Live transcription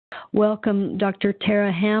welcome Dr.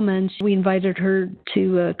 Tara Hammond. We invited her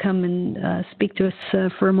to come and speak to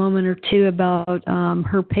us for a moment or two about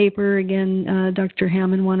her paper. Again, Dr.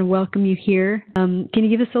 Hammond, want to welcome you here. Can you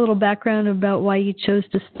give us a little background about why you chose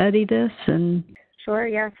to study this? Sure,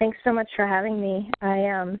 yeah. Thanks so much for having me.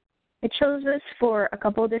 I chose this for a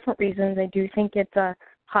couple of different reasons. I do think it's a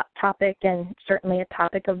hot topic and certainly a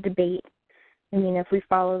topic of debate. I mean, if we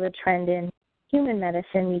follow the trend in human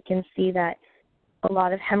medicine, we can see that a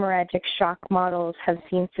lot of hemorrhagic shock models have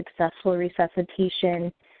seen successful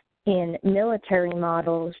resuscitation in military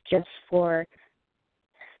models just for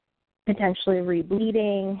potentially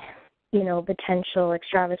rebleeding, potential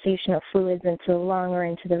extravasation of fluids into the lung or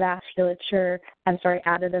into the vasculature,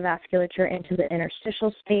 out of the vasculature into the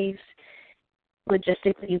interstitial space.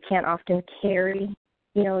 Logistically, you can't often carry,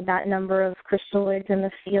 that number of crystalloids in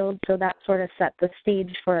the field, so that sort of set the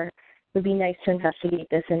stage for, it would be nice to investigate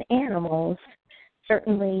this in animals.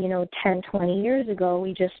 Certainly, 10, 20 years ago,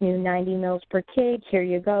 we just knew 90 mils per kg, here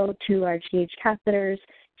you go, 2 RGH catheters,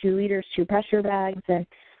 2 liters, 2 pressure bags, and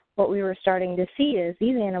what we were starting to see is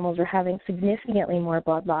these animals are having significantly more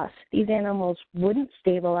blood loss. These animals wouldn't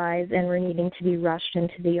stabilize and were needing to be rushed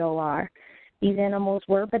into the OR. These animals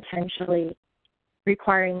were potentially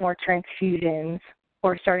requiring more transfusions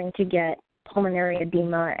or starting to get pulmonary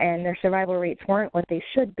edema, and their survival rates weren't what they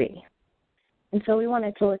should be. And so we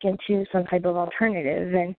wanted to look into some type of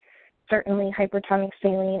alternative, and certainly hypertonic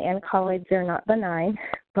saline and colloids, they're not benign,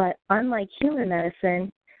 but unlike human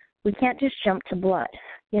medicine, we can't just jump to blood.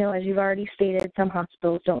 As you've already stated, some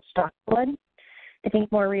hospitals don't stock blood. I think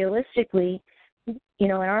more realistically,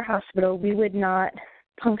 in our hospital, we would not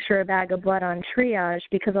puncture a bag of blood on triage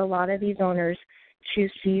because a lot of these owners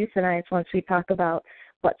choose to euthanize once we talk about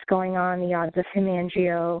what's going on, the odds of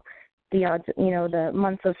hemangio, the odds, the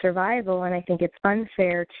months of survival, and I think it's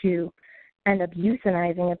unfair to end up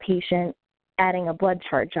euthanizing a patient, adding a blood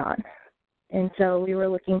charge on. And so we were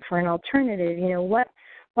looking for an alternative.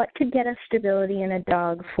 What could get us stability in a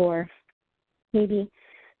dog for maybe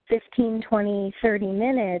 15, 20, 30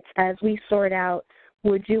 minutes as we sort out,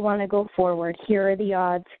 would you want to go forward? Here are the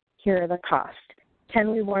odds. Here are the costs.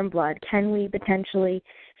 Can we warm blood? Can we potentially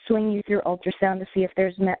swing you through ultrasound to see if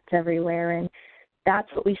there's mets everywhere? And that's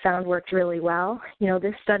what we found worked really well.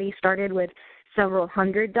 This study started with several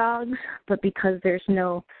hundred dogs, but because there's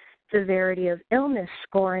no severity of illness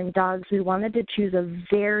score in dogs, we wanted to choose a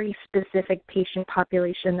very specific patient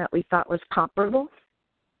population that we thought was comparable.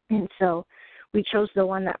 And so we chose the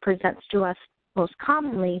one that presents to us most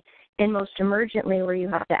commonly and most emergently, where you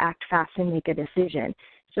have to act fast and make a decision.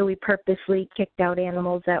 So we purposely kicked out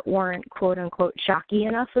animals that weren't quote-unquote shocky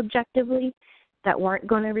enough objectively, that weren't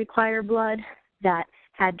going to require blood, that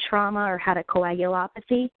had trauma or had a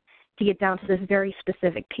coagulopathy, to get down to this very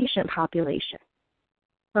specific patient population.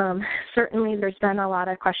 Certainly there's been a lot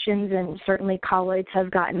of questions, and certainly colloids have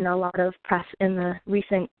gotten a lot of press in the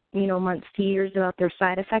recent, months to years about their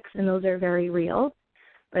side effects, and those are very real.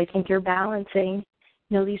 But I think you're balancing,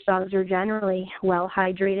 these dogs are generally well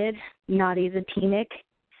hydrated, not azotemic,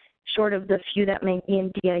 short of the few that may be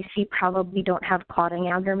in DIC, probably don't have clotting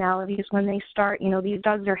abnormalities when they start. These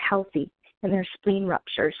dogs are healthy and their spleen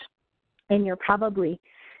ruptures, and you're probably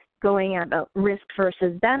going about risk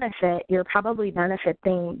versus benefit. You're probably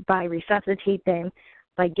benefiting by resuscitating,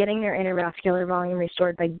 by getting their intravascular volume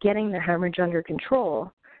restored, by getting the hemorrhage under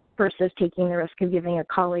control, versus taking the risk of giving a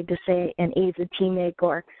colloid to, say, an azotemic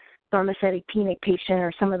or thrombocytopenic patient,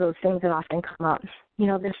 or some of those things that often come up.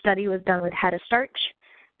 This study was done with head of starch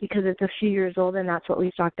because it's a few years old, and that's what we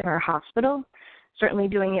stocked in our hospital. Certainly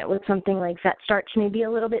doing it with something like vet starch may be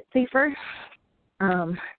a little bit safer.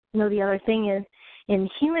 The other thing is, in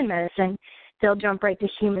human medicine, they'll jump right to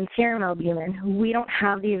human serum albumin. We don't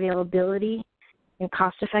have the availability and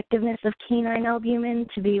cost effectiveness of canine albumin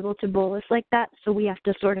to be able to bolus like that, so we have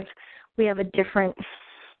to we have a different,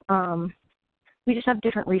 we just have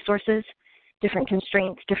different resources, different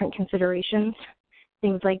constraints, different considerations,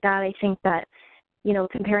 things like that. I think that,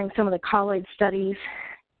 comparing some of the colloid studies,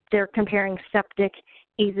 they're comparing septic,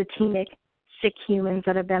 azotemic, sick humans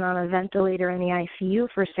that have been on a ventilator in the ICU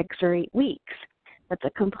for 6 or 8 weeks. That's a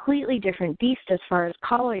completely different beast as far as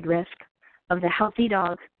colloid risk of the healthy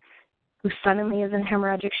dog who suddenly is in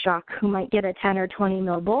hemorrhagic shock, who might get a 10 or 20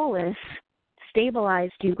 mil bolus,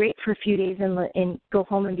 stabilize, do great for a few days, and go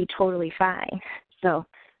home and be totally fine. So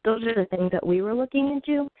those are the things that we were looking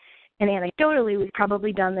into. And anecdotally, we've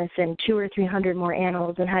probably done this in 200 or 300 more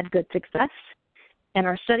animals and had good success. And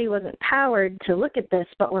our study wasn't powered to look at this,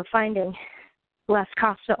 but we're finding less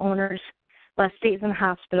cost to owners, less days in the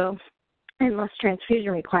hospital, and less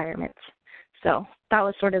transfusion requirements. So that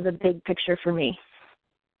was sort of the big picture for me.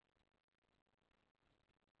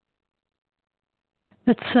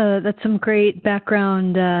 That's some great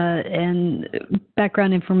background and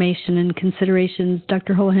background information and considerations.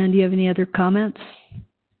 Dr. Holohan, do you have any other comments?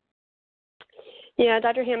 Yeah,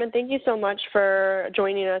 Dr. Hammond, thank you so much for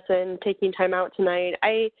joining us and taking time out tonight.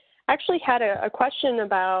 I actually had a question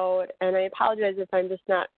about, and I apologize if I'm just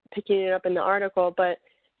not picking it up in the article, but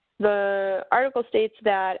the article states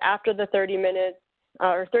that after the 30 minutes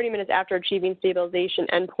after achieving stabilization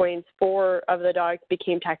endpoints, 4 of the dogs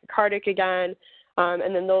became tachycardic again,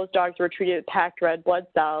 and then those dogs were treated with packed red blood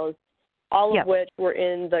cells, all of which were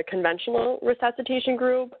in the conventional resuscitation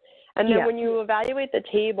group. And then when you evaluate the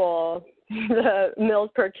table, the mils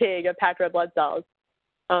per kg of packed red blood cells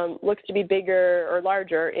looks to be bigger or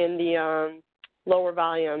larger in the lower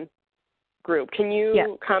volume group. Can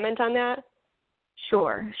you comment on that?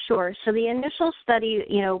 Sure. So the initial study,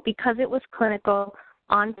 because it was clinical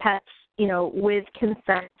on pets, with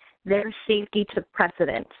consent, their safety took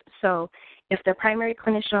precedence. So if the primary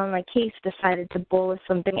clinician on my case decided to bolus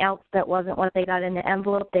something else that wasn't what they got in the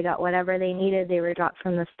envelope, they got whatever they needed, they were dropped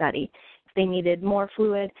from the study. If they needed more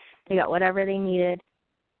fluid, they got whatever they needed.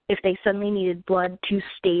 If they suddenly needed blood to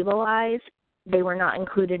stabilize, they were not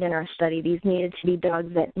included in our study. These needed to be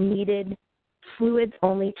dogs that needed fluids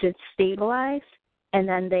only to stabilize, and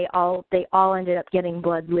then they all ended up getting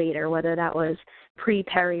blood later, whether that was pre,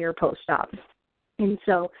 peri, or post-op. And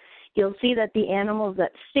so you'll see that the animals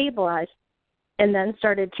that stabilized and then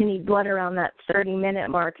started to need blood around that 30-minute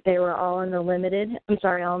mark, they were all in the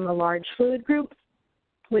large fluid group,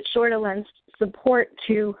 which sort of lends support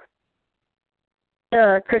to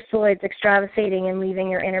the crystalloids extravasating and leaving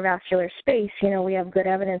your intervascular space. We have good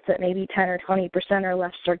evidence that maybe 10 or 20% are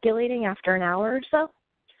left circulating after an hour or so,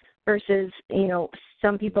 versus,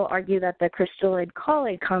 some people argue that the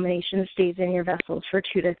crystalloid-colloid combination stays in your vessels for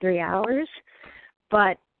 2 to 3 hours.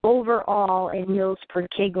 But overall, in mils per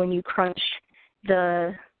kg, when you crunch,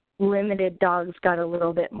 the limited dogs got a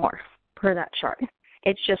little bit more per that chart.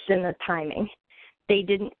 It's just in the timing. They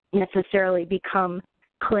didn't necessarily become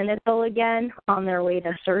clinical again on their way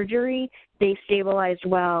to surgery. They stabilized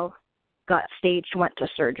well, got staged, went to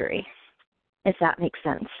surgery, if that makes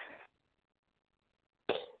sense.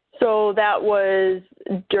 So that was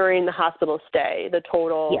during the hospital stay, the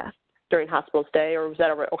total during hospital stay, or was that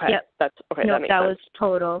over? Okay, that's okay. No, that makes that sense. was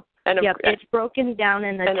total. And it's broken down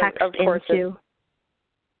in the text into.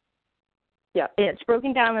 It's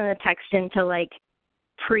broken down in the text into like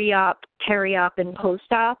pre-op, peri-op, and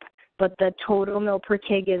post-op, but the total mil per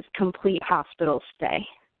kg is complete hospital stay.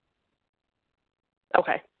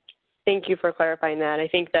 Okay. Thank you for clarifying that. I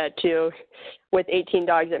think that, too, with 18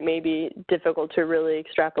 dogs, it may be difficult to really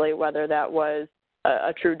extrapolate whether that was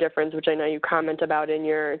a true difference, which I know you comment about in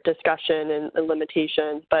your discussion and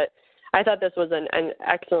limitations. But I thought this was an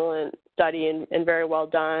excellent study and very well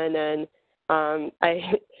done. And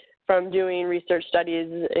from doing research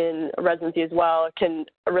studies in residency as well, can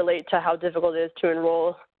relate to how difficult it is to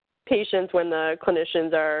enroll patients when the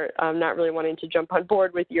clinicians are not really wanting to jump on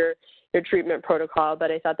board with your treatment protocol.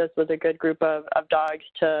 But I thought this was a good group of dogs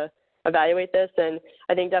to evaluate this, and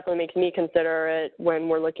I think definitely makes me consider it when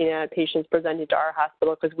we're looking at patients presenting to our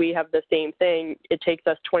hospital, because we have the same thing. It takes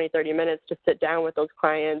us 20, 30 minutes to sit down with those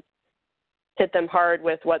clients, hit them hard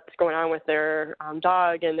with what's going on with their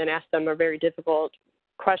dog, and then ask them a very difficult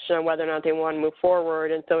question on whether or not they want to move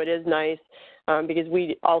forward. And so it is nice because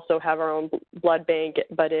we also have our own blood bank,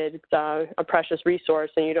 but it's a precious resource,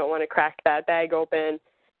 and you don't want to crack that bag open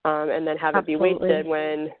and then have it be wasted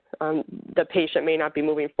when the patient may not be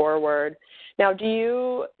moving forward. Now,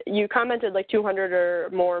 you commented like 200 or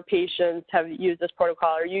more patients have used this protocol.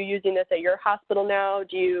 Are you using this at your hospital now?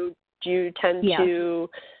 Do you tend to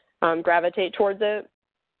gravitate towards it?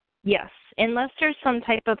 Yes, unless there's some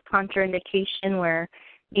type of contraindication where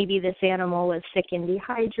maybe this animal was sick and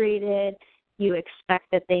dehydrated, you expect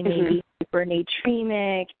that they may be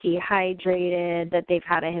hypernatremic, dehydrated, that they've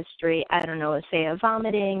had a history, say of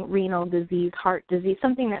vomiting, renal disease, heart disease,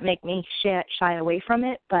 something that make me shy away from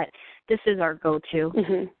it, but this is our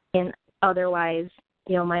go-to. And otherwise,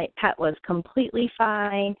 my pet was completely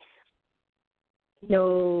fine,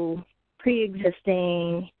 no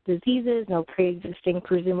pre-existing diseases, no pre-existing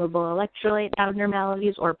presumable electrolyte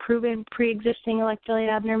abnormalities or proven pre-existing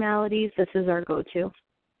electrolyte abnormalities. This is our go-to.